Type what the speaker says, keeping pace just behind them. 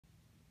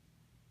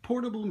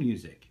portable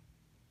music.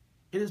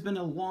 It has been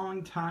a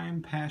long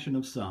time passion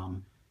of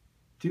some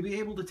to be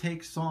able to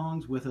take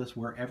songs with us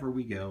wherever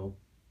we go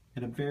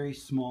in a very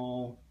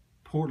small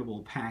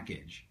portable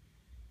package.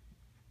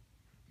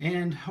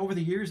 And over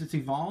the years it's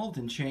evolved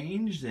and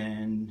changed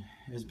and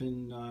has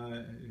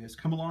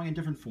come along in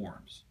different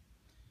forms.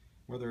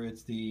 Whether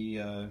it's the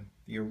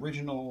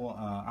original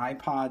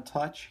iPod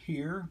Touch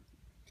here,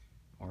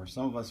 or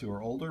some of us who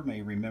are older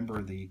may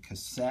remember the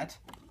cassette.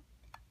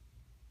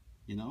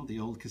 You know, the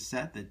old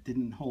cassette that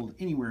didn't hold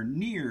anywhere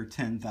near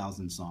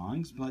 10,000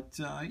 songs, but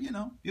you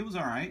know, it was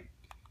all right.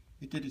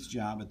 It did its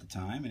job at the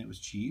time and it was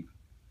cheap.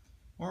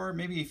 Or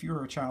maybe if you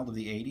were a child of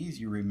the 80s,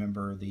 you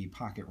remember the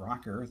pocket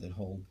rocker that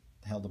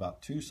held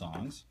about 2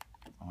 songs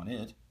on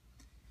it.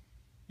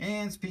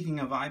 And speaking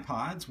of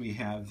iPods, we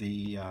have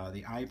the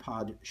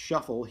iPod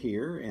Shuffle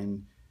here,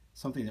 and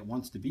something that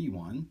wants to be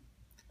one.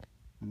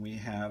 And we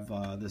have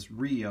this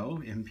Rio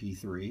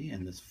MP3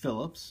 and this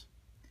Philips.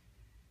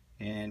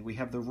 And we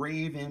have the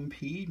Rave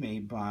MP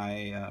made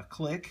by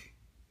Click.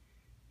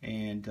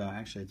 And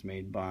actually it's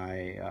made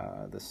by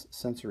this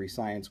Sensory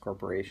Science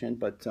Corporation.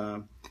 But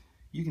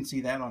you can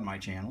see that on my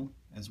channel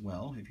as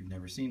well if you've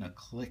never seen a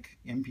Click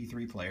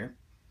MP3 player.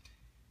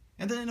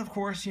 And then, of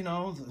course, you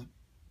know,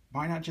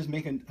 why not just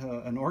make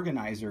an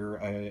organizer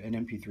an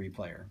MP3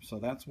 player? So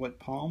that's what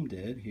Palm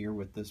did here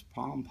with this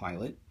Palm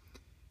Pilot.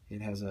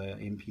 It has a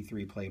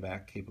MP3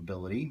 playback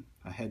capability,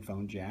 a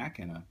headphone jack,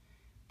 and a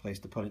place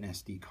to put an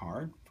SD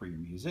card for your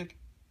music.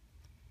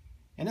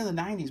 And in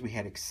the 90s, we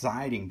had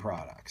exciting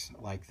products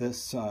like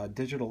this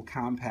digital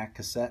compact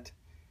cassette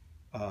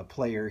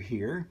player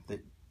here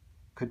that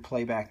could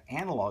play back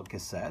analog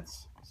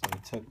cassettes. So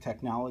it took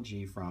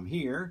technology from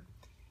here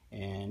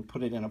and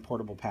put it in a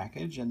portable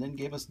package and then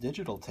gave us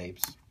digital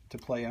tapes to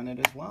play on it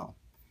as well.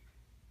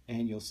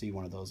 And you'll see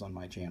one of those on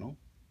my channel.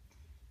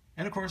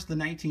 And of course the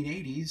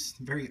 1980s,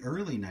 very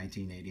early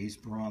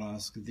 1980s, brought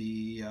us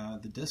the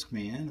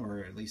Discman,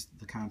 or at least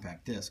the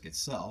compact disc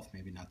itself,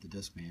 maybe not the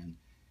Discman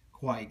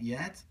quite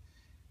yet,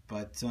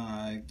 but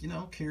you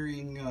know,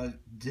 carrying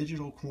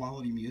digital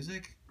quality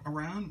music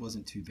around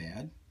wasn't too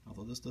bad,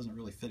 although this doesn't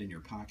really fit in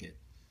your pocket.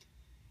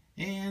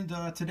 And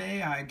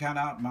today I got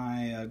out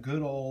my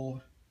good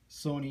old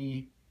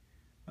Sony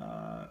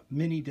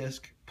mini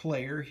disc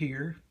player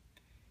here,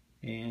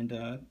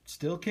 and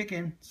still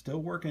kicking,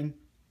 still working.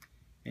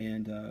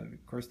 And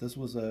of course this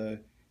was an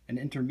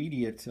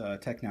intermediate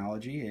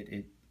technology.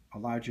 It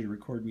allowed you to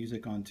record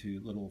music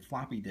onto little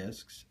floppy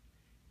disks,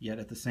 yet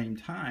at the same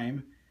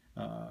time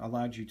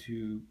allowed you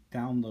to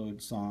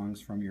download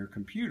songs from your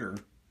computer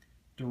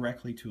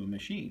directly to a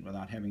machine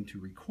without having to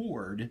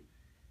record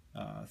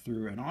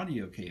through an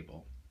audio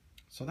cable.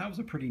 So that was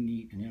a pretty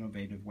neat and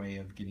innovative way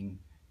of getting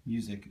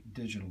music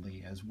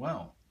digitally as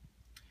well.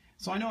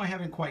 So I know I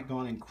haven't quite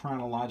gone in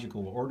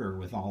chronological order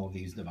with all of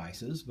these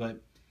devices,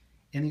 but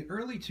in the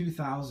early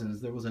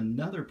 2000s there was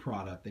another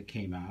product that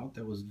came out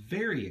that was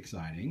very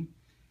exciting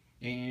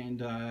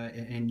and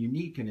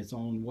unique in its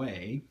own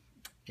way,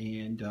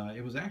 and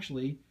it was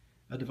actually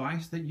a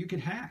device that you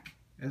could hack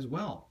as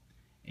well.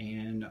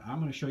 And I'm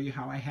going to show you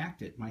how I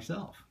hacked it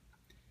myself.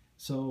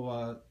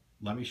 So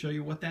let me show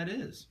you what that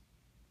is.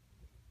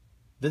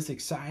 This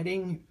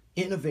exciting,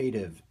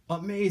 innovative,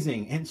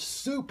 amazing, and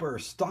super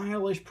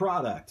stylish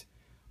product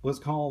was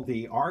called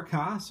the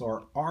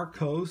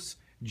Archos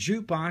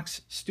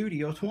Jukebox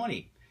Studio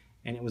 20,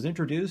 and it was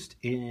introduced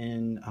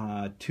in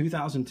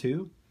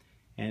 2002,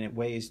 and it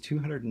weighs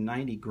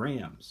 290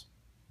 grams.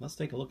 Let's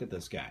take a look at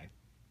this guy.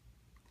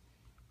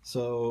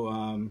 So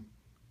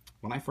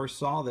when I first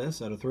saw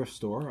this at a thrift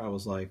store, I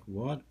was like,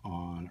 what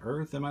on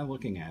earth am I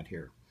looking at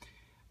here?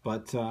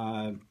 But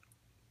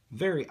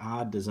very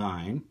odd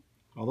design,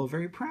 although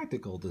very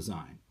practical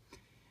design.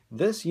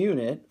 This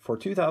unit for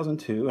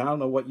 2002, I don't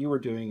know what you were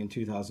doing in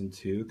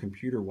 2002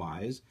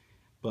 computer-wise,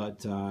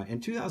 but in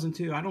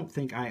 2002 I don't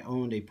think I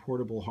owned a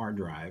portable hard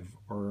drive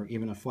or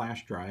even a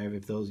flash drive,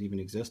 if those even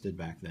existed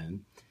back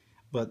then.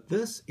 But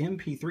this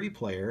MP3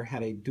 player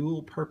had a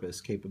dual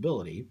purpose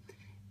capability.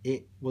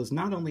 It was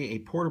not only a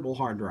portable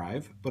hard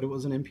drive, but it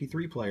was an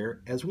MP3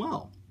 player as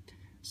well.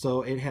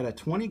 So it had a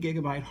 20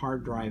 gigabyte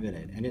hard drive in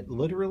it, and it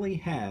literally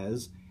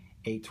has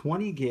a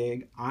 20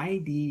 gig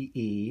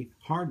IDE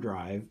hard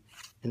drive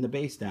in the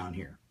base down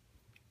here,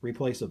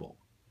 replaceable.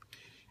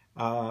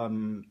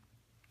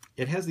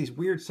 It has these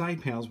weird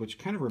side panels which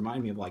kind of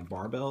remind me of like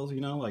barbells,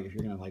 you know, like if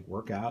you're gonna like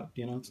work out,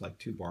 you know, it's like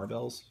 2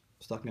 barbells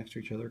stuck next to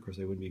each other. Of course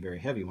they wouldn't be very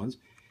heavy ones,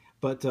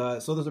 but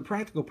so there's a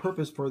practical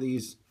purpose for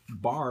these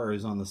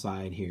bars on the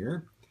side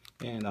here,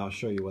 and I'll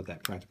show you what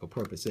that practical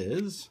purpose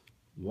is.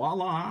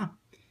 Voila!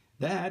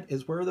 That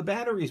is where the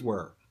batteries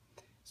were.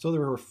 So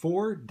there were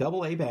 4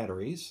 AA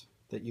batteries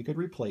that you could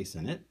replace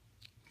in it.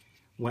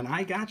 When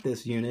I got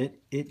this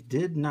unit, it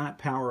did not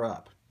power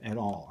up at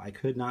all. I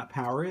could not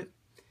power it,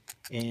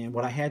 and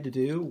what I had to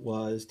do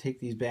was take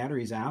these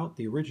batteries out.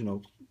 The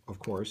original, of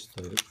course,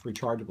 the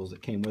rechargeables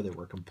that came with it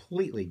were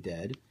completely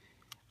dead,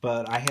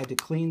 but I had to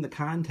clean the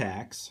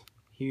contacts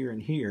here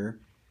and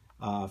here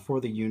for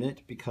the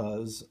unit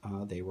because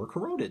they were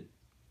corroded.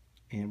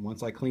 And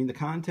once I cleaned the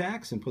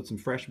contacts and put some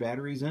fresh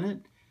batteries in it,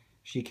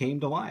 she came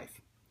to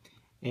life.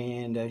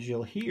 And as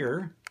you'll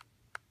hear,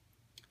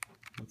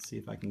 let's see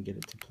if I can get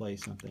it to play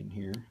something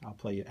here. I'll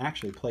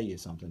actually play you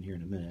something here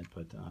in a minute,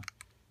 but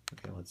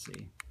okay, let's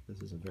see.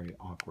 This is a very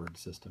awkward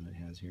system it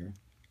has here.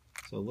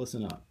 So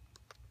listen up.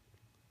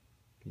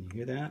 Can you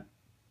hear that?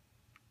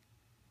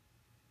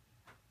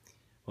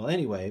 Well,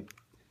 anyway,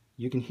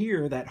 you can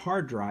hear that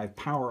hard drive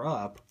power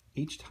up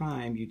each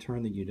time you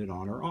turn the unit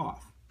on or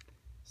off.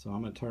 So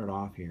I'm going to turn it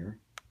off here.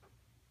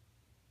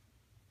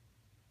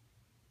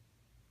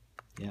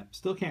 Yeah,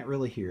 still can't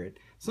really hear it.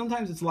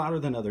 Sometimes it's louder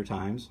than other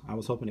times. I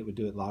was hoping it would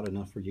do it loud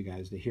enough for you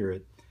guys to hear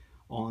it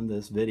on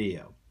this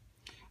video.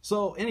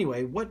 So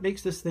anyway, what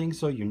makes this thing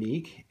so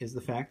unique is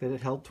the fact that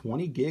it held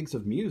 20 gigs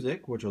of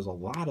music, which was a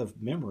lot of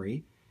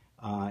memory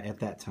at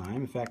that time.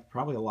 In fact,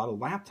 probably a lot of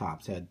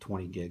laptops had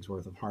 20 gigs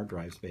worth of hard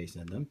drive space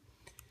in them.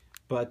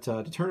 But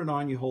to turn it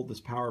on, you hold this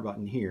power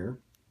button here.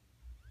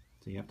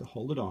 So you have to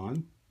hold it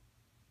on.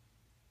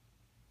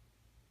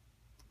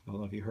 I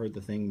don't know if you heard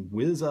the thing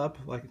whiz up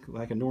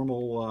like a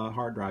normal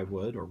hard drive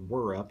would, or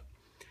whir up.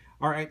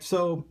 All right,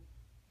 so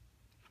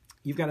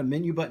you've got a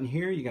menu button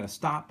here. You got a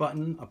stop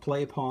button, a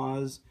play,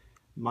 pause,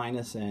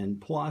 minus, and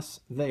plus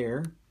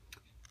there.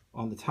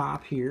 On the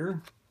top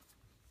here,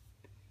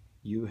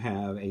 you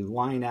have a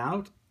line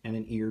out and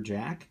an ear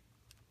jack.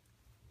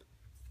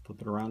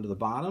 Flip it around to the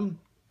bottom.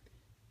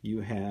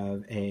 You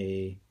have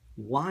a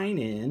line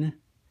in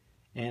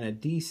and a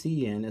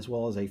DC in, as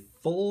well as a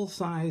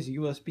full-size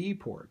USB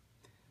port.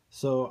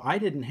 So I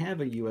didn't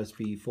have a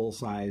USB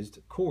full-sized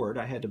cord.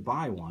 I had to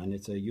buy one.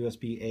 It's a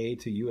USB-A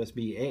to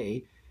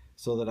USB-A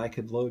so that I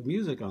could load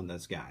music on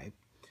this guy.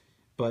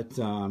 But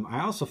I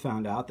also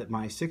found out that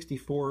my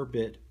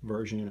 64-bit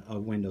version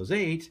of Windows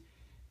 8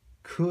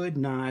 could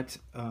not,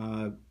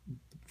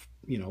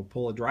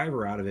 pull a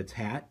driver out of its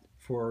hat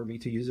for me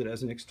to use it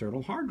as an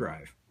external hard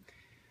drive.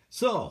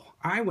 So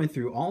I went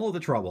through all of the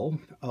trouble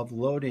of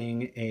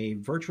loading a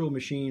virtual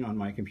machine on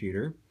my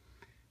computer,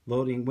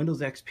 loading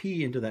Windows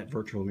XP into that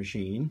virtual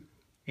machine,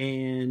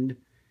 and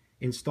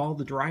installed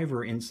the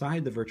driver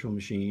inside the virtual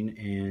machine,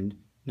 and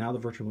now the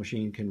virtual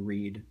machine can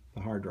read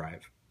the hard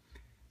drive.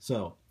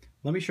 So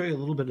let me show you a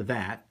little bit of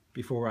that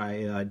before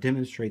I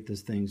demonstrate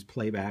this thing's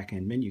playback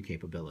and menu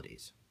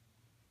capabilities.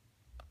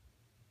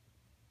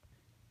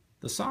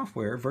 The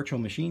software, virtual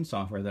machine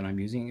software that I'm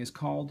using, is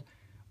called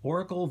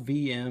Oracle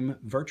VM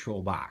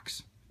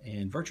VirtualBox.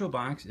 And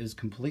VirtualBox is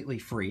completely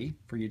free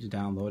for you to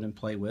download and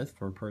play with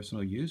for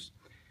personal use.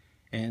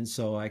 And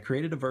so I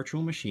created a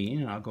virtual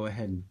machine, and I'll go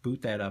ahead and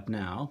boot that up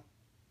now.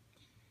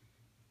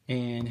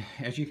 And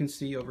as you can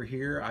see over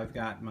here, I've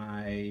got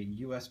my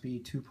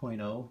USB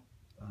 2.0,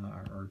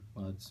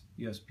 it's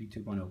USB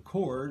 2.0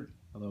 cord,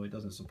 although it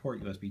doesn't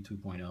support USB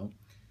 2.0.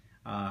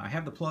 I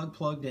have the plug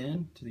plugged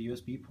in to the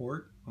USB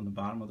port on the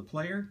bottom of the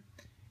player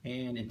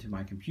and into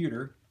my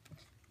computer.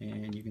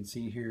 And you can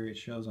see here it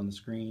shows on the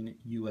screen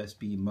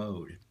USB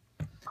mode.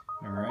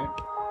 All right.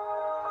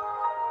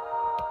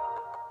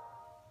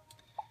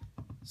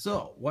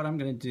 So what I'm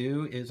going to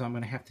do is I'm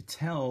going to have to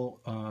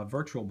tell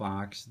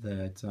VirtualBox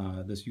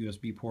that this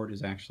USB port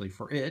is actually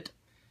for it.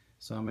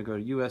 So I'm going to go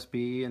to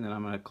USB, and then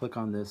I'm going to click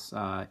on this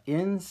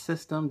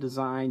in-system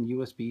design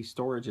USB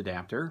storage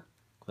adapter.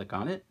 Click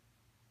on it.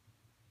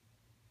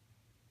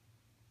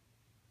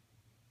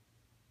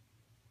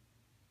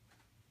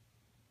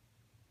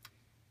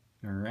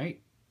 All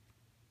right.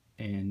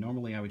 And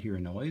normally I would hear a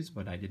noise,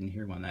 but I didn't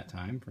hear one that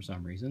time for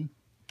some reason.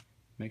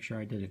 Make sure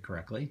I did it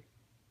correctly.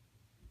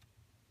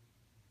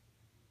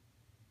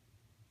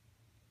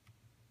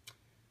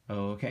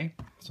 Okay,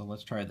 so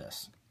let's try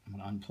this. I'm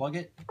going to unplug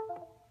it,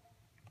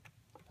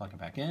 plug it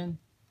back in.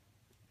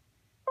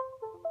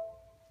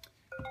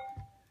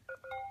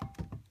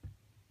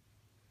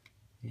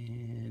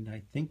 And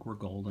I think we're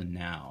golden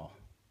now.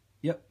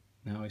 Yep,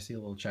 now I see a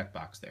little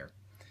checkbox there.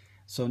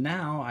 So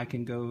now I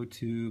can go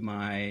to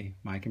my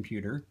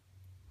computer,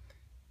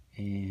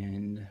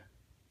 and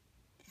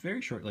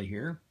very shortly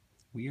here,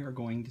 we are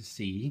going to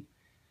see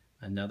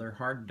another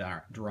hard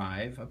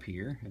drive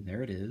appear, and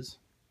there it is.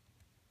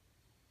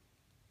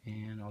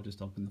 And I'll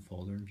just open the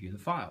folder and view the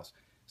files.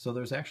 So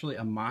there's actually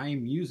a My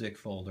Music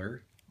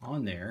folder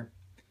on there,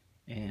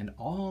 and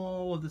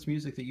all of this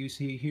music that you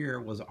see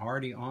here was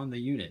already on the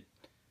unit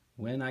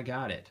when I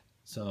got it.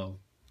 So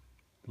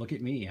look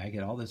at me, I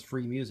get all this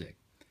free music.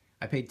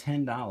 I paid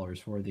 $10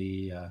 for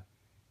the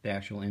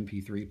actual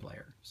MP3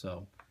 player.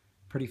 So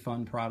pretty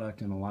fun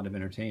product and a lot of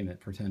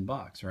entertainment for 10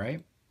 bucks,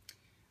 right?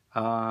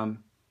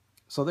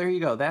 So there you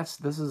go. This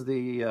is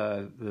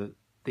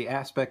the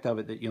aspect of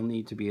it that you'll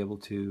need to be able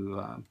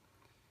to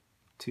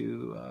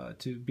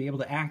be able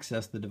to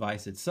access the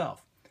device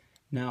itself.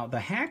 Now,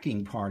 the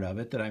hacking part of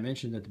it that I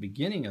mentioned at the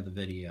beginning of the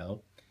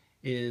video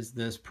is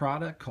this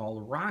product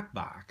called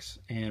Rockbox,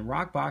 and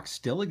Rockbox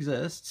still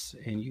exists,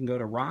 and you can go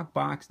to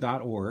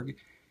rockbox.org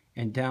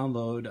and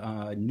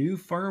download new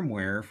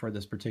firmware for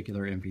this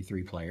particular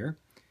MP3 player,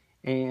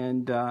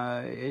 and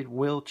it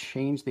will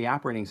change the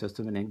operating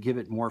system and give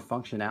it more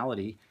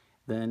functionality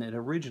than it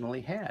originally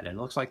had. And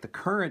it looks like the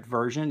current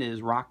version is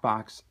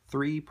Rockbox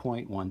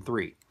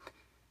 3.13.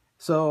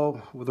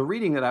 So the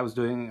reading that I was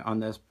doing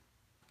on this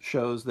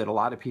shows that a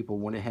lot of people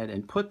went ahead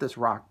and put this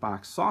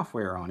Rockbox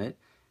software on it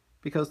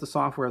because the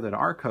software that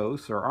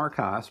Archos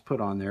put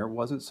on there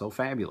wasn't so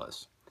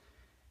fabulous.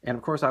 And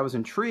of course I was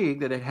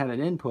intrigued that it had an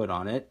input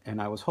on it,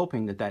 and I was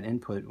hoping that that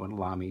input would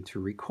allow me to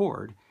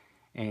record.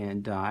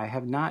 And I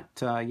have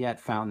not yet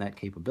found that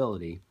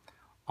capability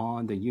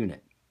on the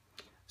unit.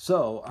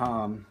 So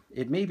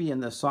it may be in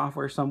the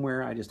software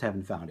somewhere, I just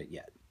haven't found it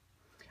yet.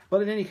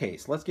 But in any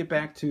case, let's get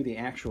back to the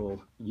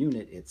actual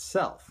unit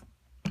itself.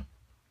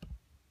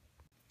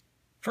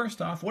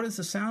 First off, what is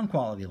the sound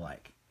quality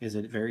like? Is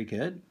it very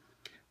good?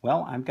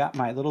 Well, I've got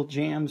my little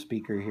jam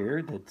speaker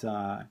here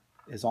that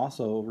is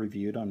also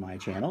reviewed on my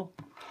channel.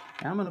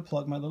 And I'm going to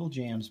plug my little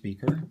jam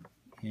speaker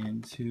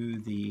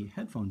into the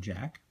headphone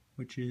jack,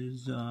 which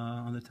is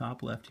on the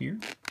top left here.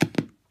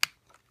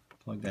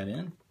 Plug that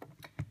in.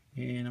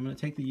 And I'm going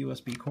to take the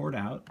USB cord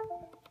out.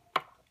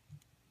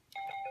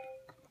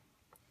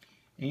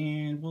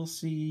 And we'll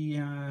see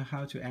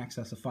how to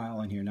access a file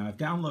in here. Now, I've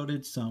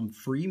downloaded some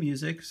free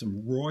music,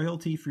 some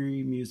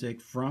royalty-free music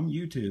from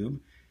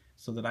YouTube,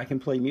 so that I can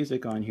play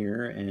music on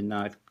here and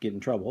not get in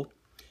trouble.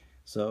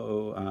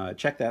 So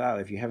check that out.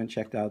 If you haven't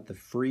checked out the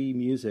free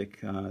music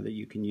that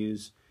you can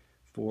use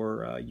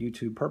for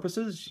YouTube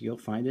purposes, you'll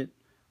find it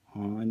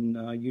on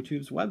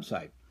YouTube's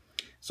website.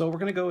 So we're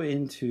going to go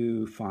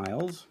into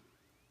Files.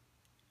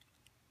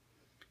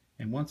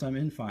 And once I'm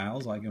in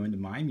Files, I go into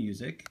My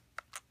Music.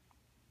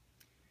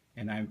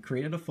 And I've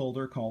created a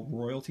folder called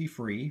Royalty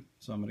Free.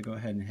 So I'm going to go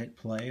ahead and hit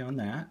play on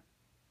that.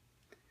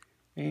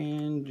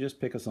 And just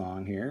pick a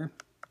song here.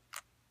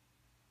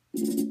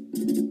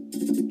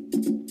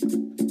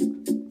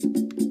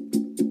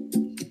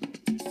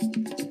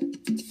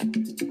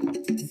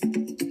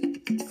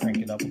 Crank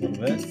it up a little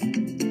bit.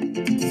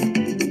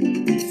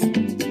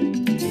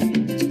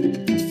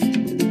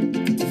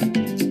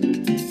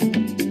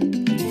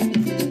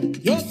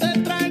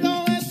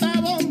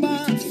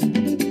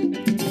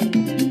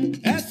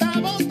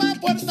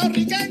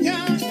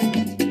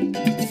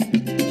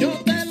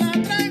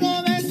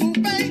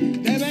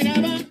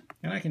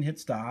 And I can hit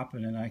stop,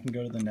 and then I can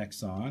go to the next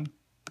song.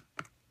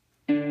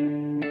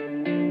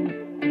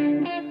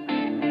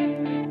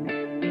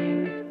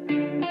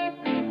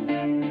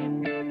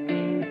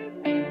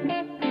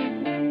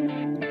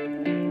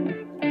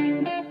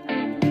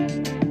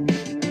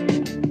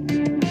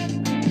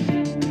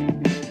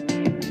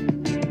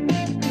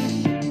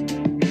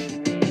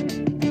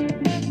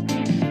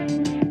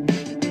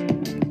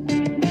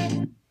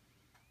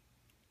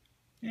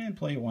 And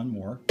play one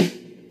more.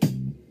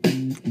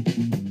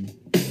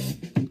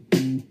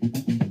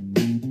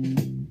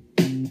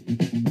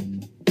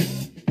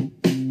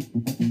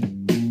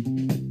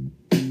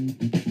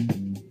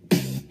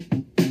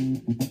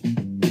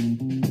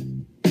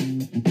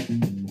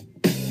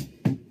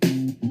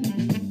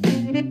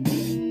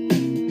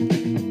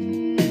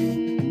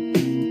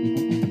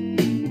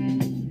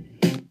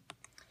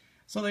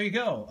 So there you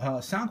go.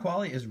 Sound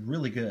quality is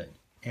really good.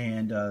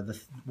 And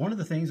one of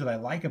the things that I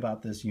like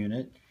about this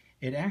unit,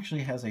 it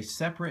actually has a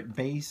separate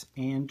bass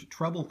and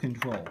treble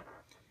control.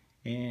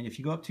 And if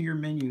you go up to your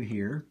menu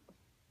here,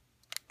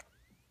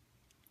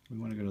 we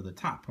want to go to the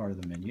top part of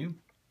the menu.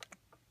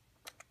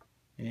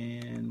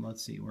 And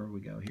let's see, where we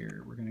go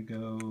here. We're going to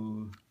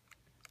go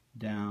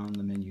down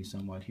the menu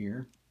somewhat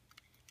here.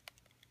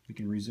 We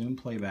can resume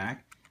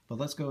playback, but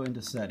let's go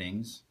into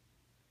settings.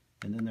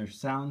 And then there's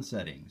sound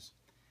settings.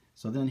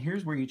 So then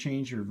here's where you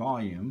change your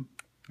volume.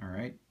 All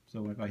right,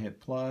 so if I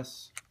hit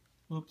plus,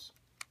 whoops,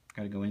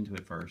 got to go into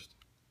it first.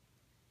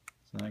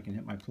 So then I can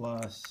hit my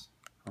plus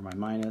or my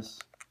minus,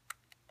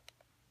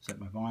 set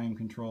my volume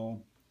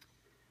control.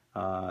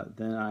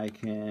 Then I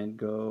can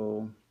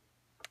go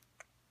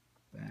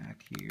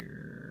back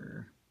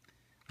here.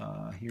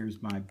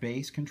 Here's my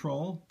bass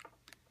control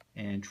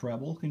and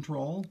treble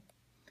control.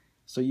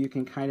 So you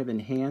can kind of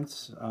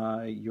enhance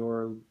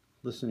your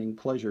listening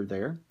pleasure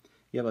there.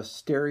 You have a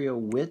stereo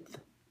width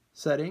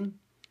setting.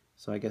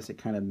 So I guess it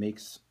kind of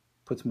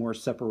puts more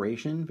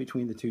separation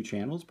between the two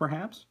channels,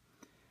 perhaps.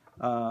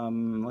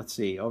 Let's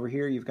see, over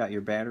here you've got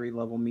your battery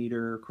level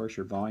meter, of course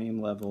your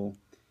volume level,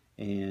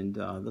 and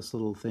this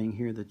little thing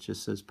here that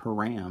just says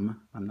param.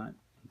 I'm not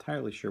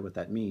entirely sure what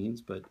that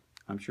means, but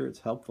I'm sure it's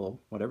helpful,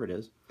 whatever it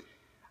is.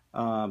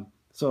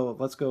 So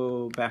let's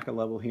go back a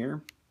level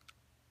here.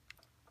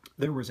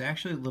 There was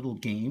actually little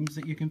games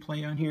that you can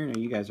play on here. Now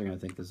you guys are going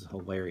to think this is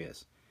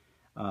hilarious.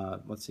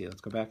 Let's see,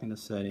 let's go back into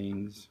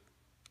settings.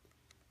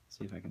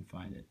 See if I can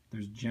find it.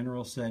 There's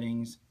general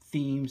settings,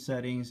 theme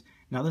settings.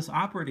 Now this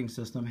operating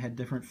system had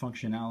different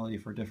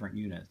functionality for different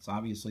units.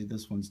 Obviously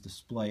this one's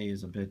display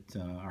is a bit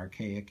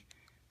archaic,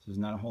 so there's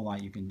not a whole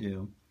lot you can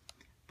do.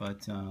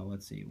 But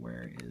let's see,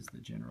 where is the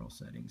general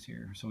settings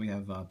here? So we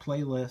have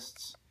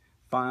playlists,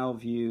 file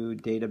view,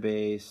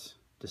 database,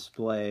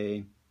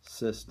 display,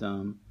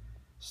 system,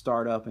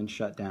 startup and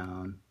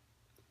shutdown,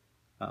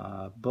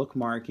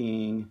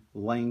 bookmarking,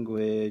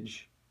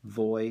 language,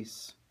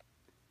 voice,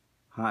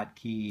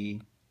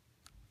 hotkey.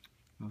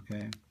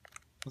 Okay,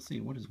 let's see,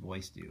 what does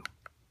voice do?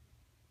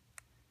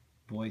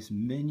 Voice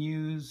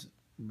menus,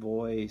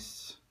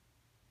 voice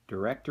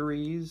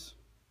directories.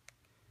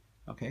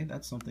 Okay,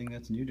 that's something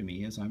that's new to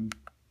me as I'm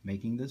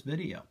making this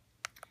video.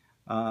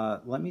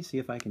 Let me see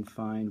if I can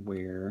find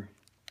where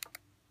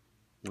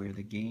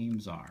the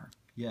games are.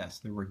 Yes,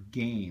 there were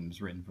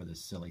games written for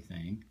this silly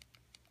thing.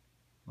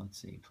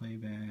 Let's see,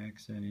 playback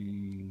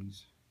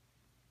settings,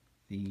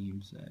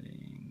 theme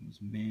settings,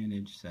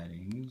 manage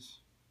settings.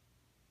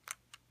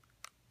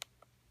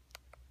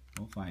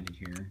 We'll find it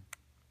here.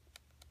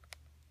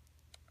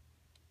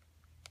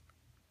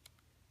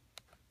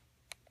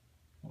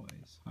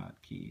 Voice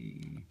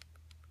hotkey.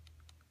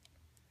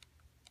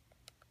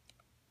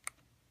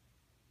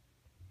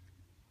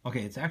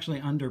 Okay, it's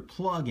actually under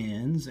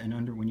plugins,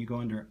 and when you go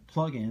under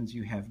plugins,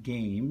 you have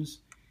games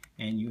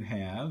and you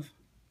have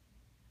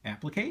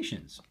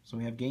applications. So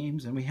we have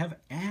games and we have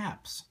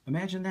apps.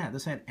 Imagine that.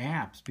 This had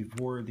apps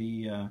before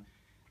the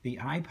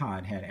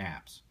iPod had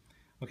apps.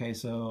 Okay,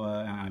 so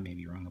I may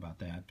be wrong about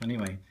that. But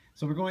anyway,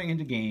 so we're going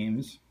into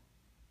games.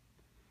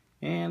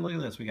 And look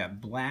at this. We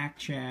got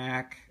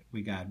Blackjack,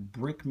 we got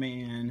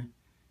Brickman,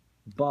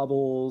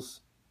 Bubbles,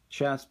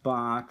 Chess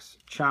Box,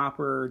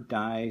 Chopper,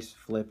 Dice,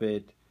 Flip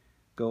It,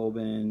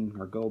 Gobin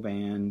or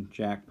Goban,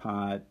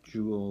 Jackpot,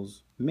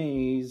 Jewels,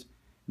 Maze,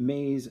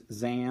 Maze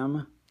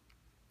Zam,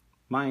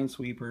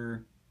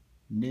 Minesweeper,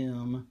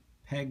 Nim,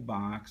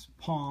 Pegbox,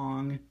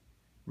 Pong,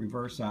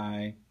 Reverse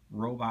Eye,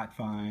 Robot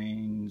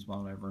Finds,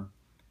 whatever,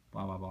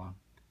 blah blah blah,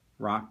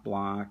 Rock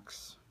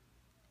Blocks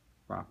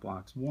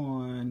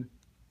 1,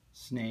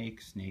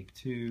 Snake, Snake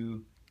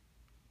 2,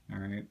 all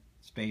right,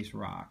 Space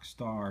Rock,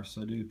 Star,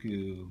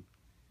 Sudoku,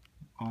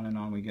 on and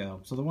on we go.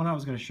 So the one I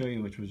was going to show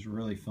you, which was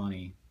really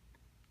funny,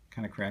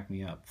 kind of cracked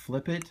me up.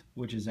 Flip It,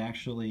 which is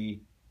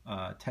actually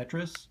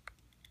Tetris.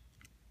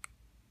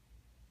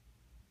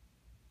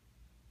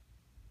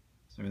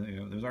 So there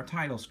you go. There's our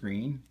title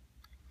screen.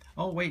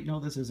 Oh wait, no,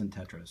 this isn't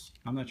Tetris.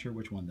 I'm not sure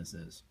which one this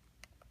is.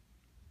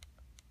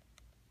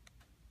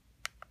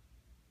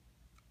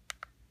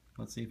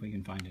 Let's see if we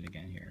can find it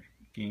again here.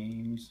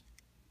 Games.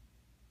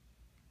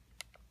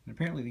 And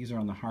apparently these are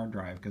on the hard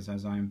drive, because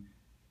as I'm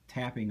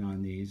tapping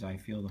on these, I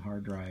feel the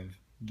hard drive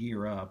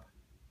gear up.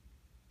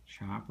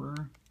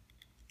 Chopper.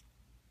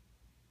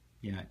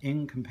 Yeah,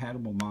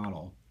 incompatible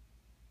model.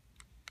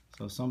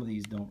 So some of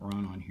these don't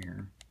run on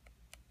here.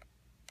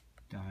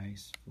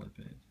 Dice, Flip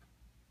It,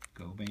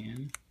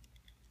 Goban,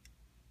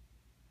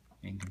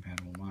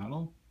 incompatible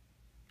model.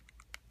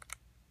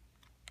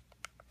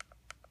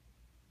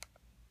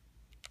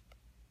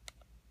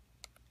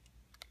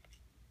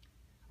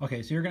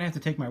 Okay, so you're going to have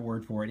to take my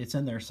word for it. It's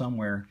in there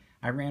somewhere.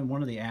 I ran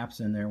one of the apps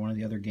in there, one of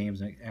the other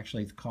games, and it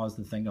actually caused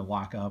the thing to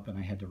lock up, and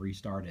I had to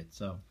restart it.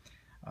 So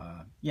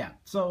yeah,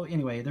 so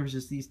anyway, there was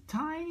just these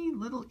tiny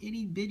little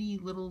itty bitty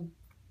little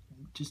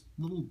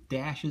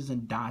dashes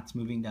and dots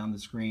moving down the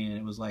screen, and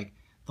it was like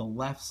the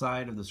left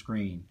side of the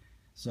screen.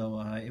 So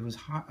it was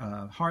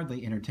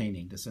hardly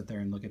entertaining to sit there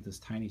and look at this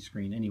tiny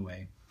screen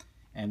anyway,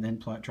 and then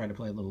try to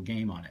play a little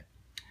game on it.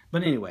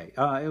 But anyway,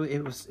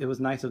 it was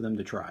nice of them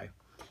to try.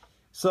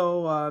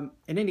 So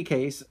in any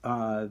case,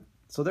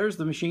 so there's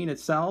the machine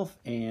itself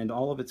and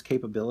all of its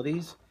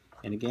capabilities.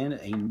 And again,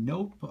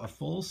 a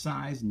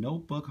full-size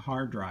notebook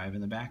hard drive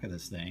in the back of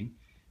this thing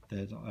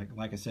that,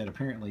 like I said,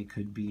 apparently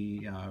could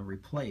be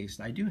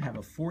replaced. I do have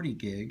a 40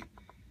 gig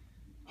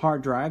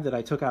hard drive that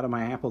I took out of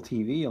my Apple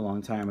TV a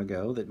long time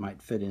ago that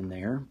might fit in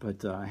there,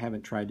 but I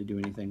haven't tried to do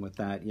anything with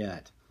that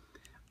yet.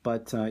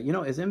 But, you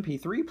know, as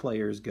MP3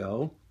 players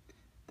go,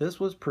 this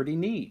was pretty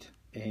neat.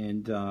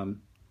 And,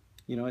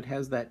 you know, it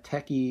has that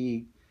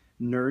techie,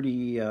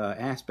 nerdy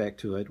aspect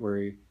to it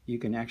where you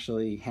can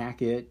actually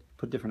hack it,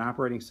 put a different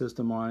operating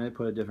system on it,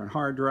 put a different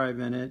hard drive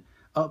in it,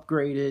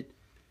 upgrade it,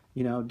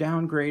 you know,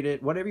 downgrade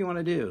it, whatever you want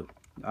to do,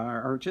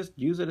 or just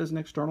use it as an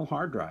external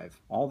hard drive.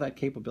 All that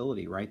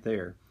capability right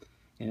there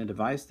in a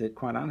device that,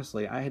 quite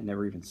honestly, I had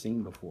never even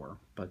seen before.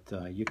 But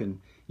you can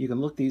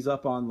look these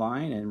up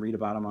online and read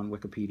about them on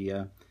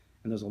Wikipedia,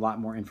 and there's a lot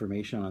more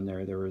information on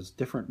there. There was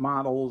different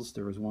models.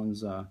 There was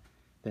ones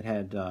that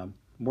had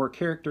more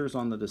characters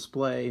on the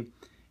display,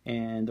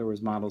 and there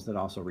was models that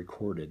also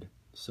recorded.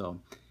 So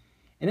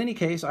in any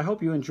case, I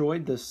hope you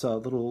enjoyed this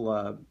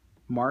little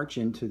march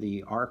into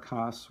the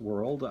Archos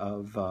world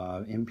of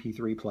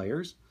MP3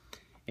 players.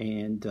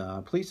 And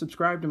please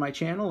subscribe to my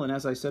channel, and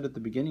as I said at the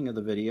beginning of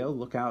the video,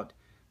 look out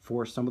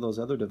for some of those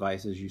other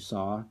devices you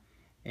saw,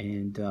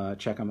 and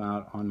check them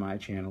out on my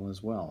channel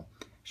as well.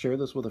 Share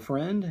this with a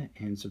friend,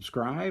 and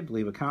subscribe,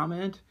 leave a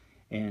comment,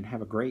 and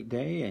have a great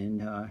day,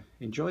 and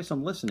enjoy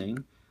some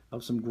listening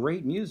of some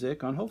great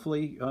music on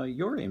hopefully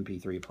your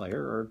MP3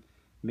 player, or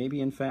maybe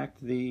in fact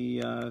the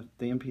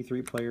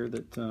MP3 player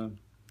that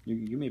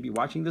you may be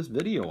watching this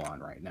video on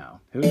right now.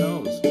 Who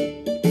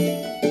knows?